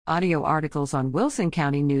Audio articles on Wilson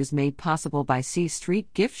County News made possible by C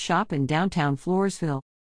Street Gift Shop in downtown Floresville.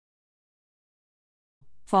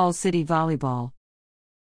 Falls City Volleyball.